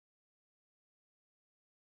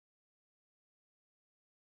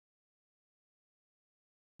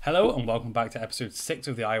Hello and welcome back to episode 6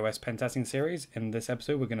 of the iOS Pentesting series. In this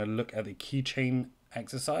episode we're going to look at the keychain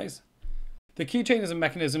exercise. The keychain is a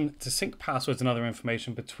mechanism to sync passwords and other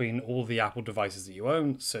information between all the Apple devices that you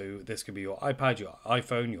own. So this could be your iPad, your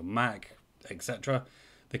iPhone, your Mac, etc.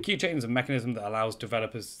 The keychain is a mechanism that allows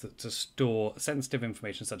developers to store sensitive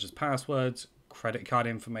information such as passwords, credit card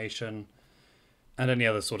information, and any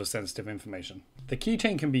other sort of sensitive information. The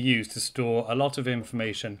keychain can be used to store a lot of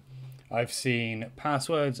information. I've seen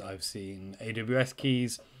passwords, I've seen AWS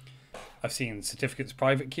keys, I've seen certificates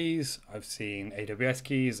private keys, I've seen AWS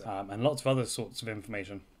keys, and lots of other sorts of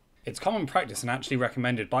information. It's common practice and actually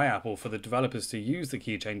recommended by Apple for the developers to use the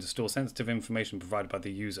keychain to store sensitive information provided by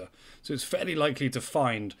the user. So it's fairly likely to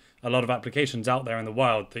find a lot of applications out there in the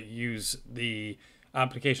wild that use the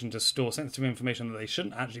application to store sensitive information that they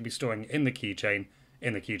shouldn't actually be storing in the keychain.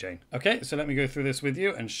 Okay, so let me go through this with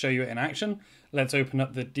you and show you it in action. Let's open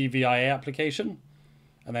up the DVIA application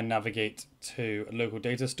and then navigate to local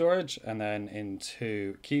data storage and then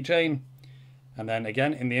into keychain. And then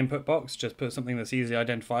again, in the input box, just put something that's easily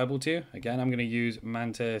identifiable to you. Again, I'm going to use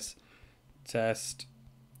Mantis test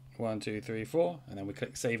 1, 2, 3, 4, and then we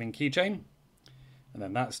click save in keychain, and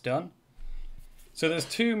then that's done. So there's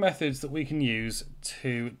two methods that we can use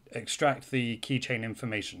to extract the keychain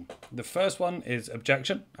information. The first one is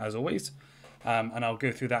objection, as always, and I'll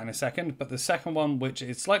go through that in a second. But the second one, which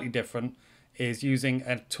is slightly different, is using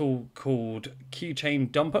a tool called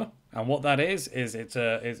Keychain Dumper. And what that is it's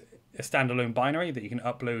a standalone binary that you can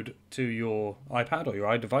upload to your iPad or your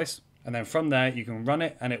iDevice. And then from there, you can run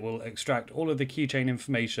it and it will extract all of the keychain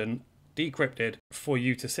information decrypted for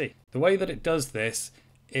you to see. The way that it does this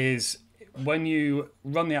is when you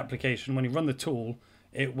run the application, when you run the tool,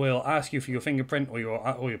 it will ask you for your fingerprint or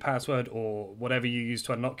your password or whatever you use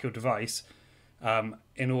to unlock your device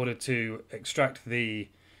in order to extract the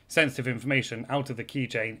sensitive information out of the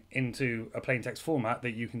keychain into a plain text format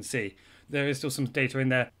that you can see. There is still some data in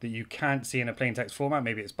there that you can't see in a plain text format.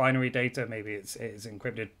 Maybe it's binary data, maybe it's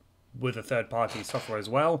encrypted with a third-party software as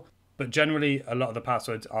well. But generally, a lot of the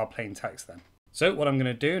passwords are plain text then. So what I'm going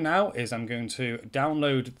to do now is I'm going to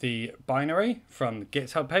download the binary from the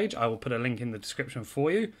GitHub page. I will put a link in the description for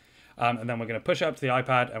you. And then we're going to push it up to the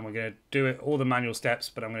iPad and we're going to do it all the manual steps,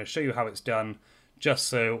 but I'm going to show you how it's done just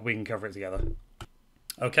so we can cover it together.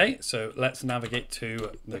 Okay, so let's navigate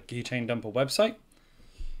to the Keychain Dumper website.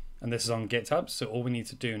 And this is on GitHub. So all we need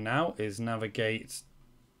to do now is navigate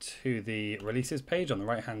to the releases page on the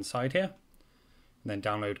right-hand side here. And then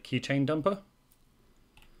download Keychain Dumper.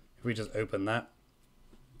 If we just open that,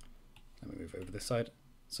 let me move over this side.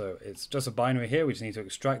 So it's just a binary here. We just need to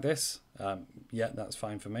extract this. Yeah, that's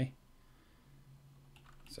fine for me.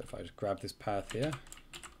 So if I just grab this path here.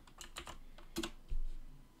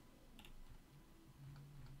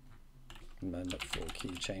 And then look for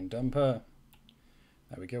Keychain Dumper.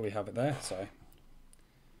 There we go, we have it there. So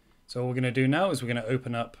what we're going to do now is we're going to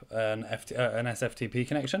open up an Sftp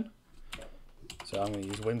connection. So I'm going to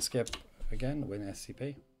use WinSkip again,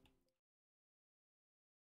 WinSCP.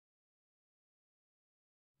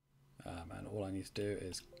 And all I need to do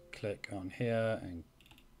is click on here and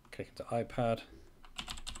click into iPad.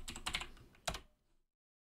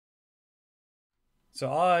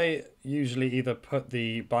 So I usually either put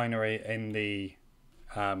the binary in the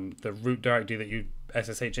root directory that you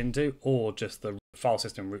SSH into, or just the file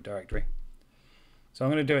system root directory. So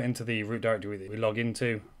I'm going to do it into the root directory that we log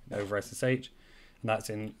into over SSH, and that's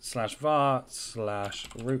in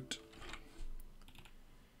 /var/root.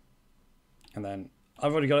 And then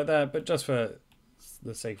I've already got it there, but just for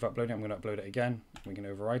the sake of uploading, I'm going to upload it again. We can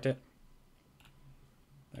overwrite it.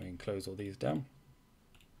 Then we can close all these down.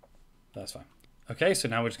 That's fine. Okay, so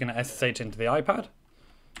now we're just going to SSH into the iPad.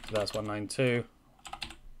 So that's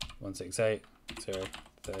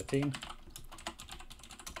 192.168.0.13.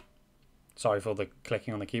 Sorry for the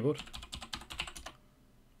clicking on the keyboard.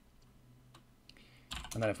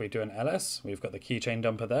 And then if we do an ls, we've got the Keychain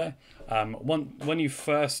Dumper there. When you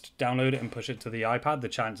first download it and push it to the iPad, the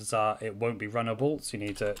chances are it won't be runnable, so you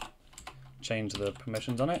need to change the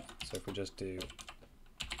permissions on it. So if we just do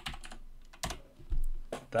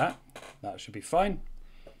that should be fine.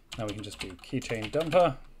 Now we can just do Keychain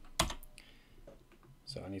Dumper.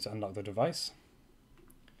 So I need to unlock the device.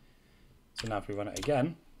 So now if we run it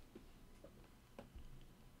again,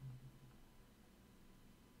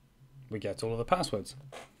 we get all of the passwords.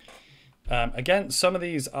 Again, some of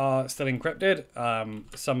these are still encrypted,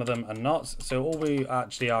 some of them are not. So all we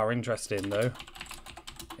actually are interested in though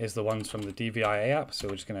is the ones from the DVIA app. So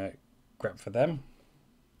we're just going to grep for them.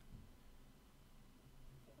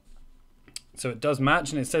 So it does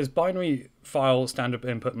match, and it says binary file standard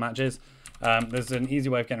input matches. There's an easy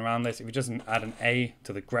way of getting around this. If you just add an A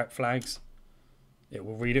to the grep flags, it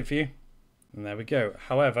will read it for you. And there we go.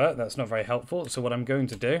 However, that's not very helpful. So what I'm going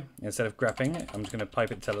to do, instead of grepping it, I'm just going to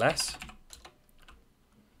pipe it to less.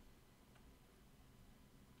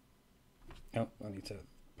 Oh, I need to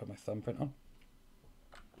put my thumbprint on.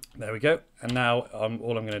 There we go. And now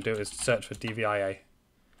all I'm going to do is search for DVIA,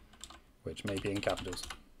 which may be in capitals.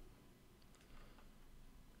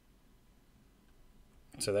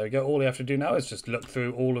 So there we go. All you have to do now is just look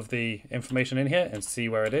through all of the information in here and see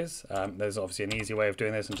where it is. There's obviously an easy way of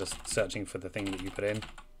doing this and just searching for the thing that you put in.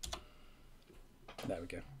 There we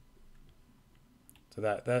go. So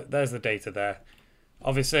there's the data there.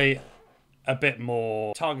 Obviously, a bit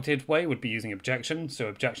more targeted way would be using objection. So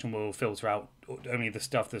objection will filter out only the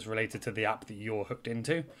stuff that's related to the app that you're hooked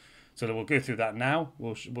into. So we'll go through that now.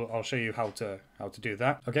 I'll show you how to do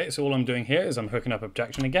that. Okay, so all I'm doing here is I'm hooking up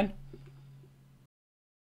objection again.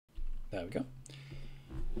 There we go.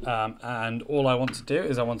 And all I want to do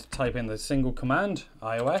is I want to type in the single command,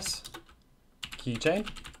 iOS Keychain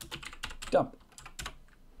Dump.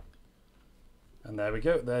 And there we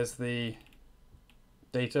go. There's the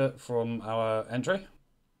data from our entry.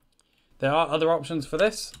 There are other options for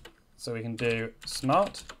this. So we can do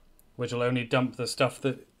smart, which will only dump the stuff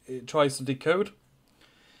that it tries to decode.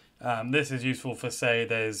 This is useful for, say,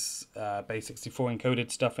 there's base64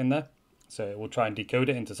 encoded stuff in there. So it will try and decode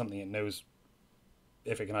it into something it knows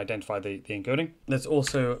if it can identify the encoding. There's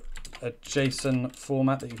also a JSON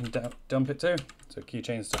format that you can dump it to. So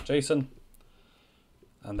keychains.json.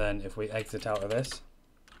 And then if we exit out of this,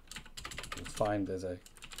 you'll find there's a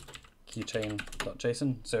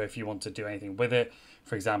keychain.json. So if you want to do anything with it,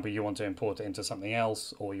 for example, you want to import it into something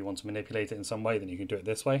else, or you want to manipulate it in some way, then you can do it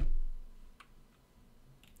this way.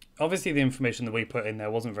 Obviously, the information that we put in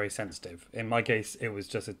there wasn't very sensitive. In my case, it was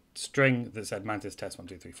just a string that said Mantis test 1,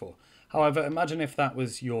 2, 3, 4. However, imagine if that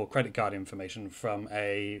was your credit card information from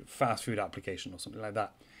a fast food application or something like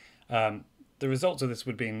that. The results of this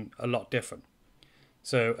would have been a lot different.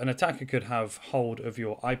 So an attacker could have hold of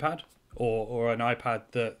your iPad or an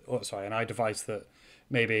iPad that, an iDevice that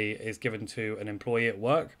maybe is given to an employee at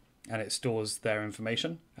work and it stores their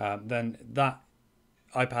information. Then that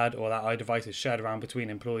iPad or that iDevice is shared around between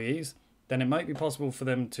employees, then it might be possible for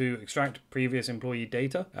them to extract previous employee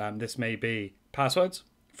data. This may be passwords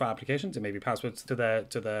for applications. It may be passwords to their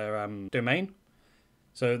domain.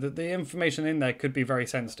 So the information in there could be very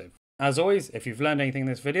sensitive. As always, if you've learned anything in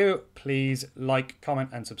this video, please like, comment,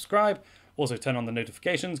 and subscribe. Also turn on the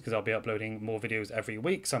notifications because I'll be uploading more videos every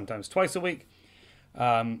week, sometimes twice a week.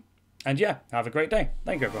 And yeah, have a great day.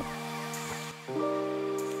 Thank you, everyone.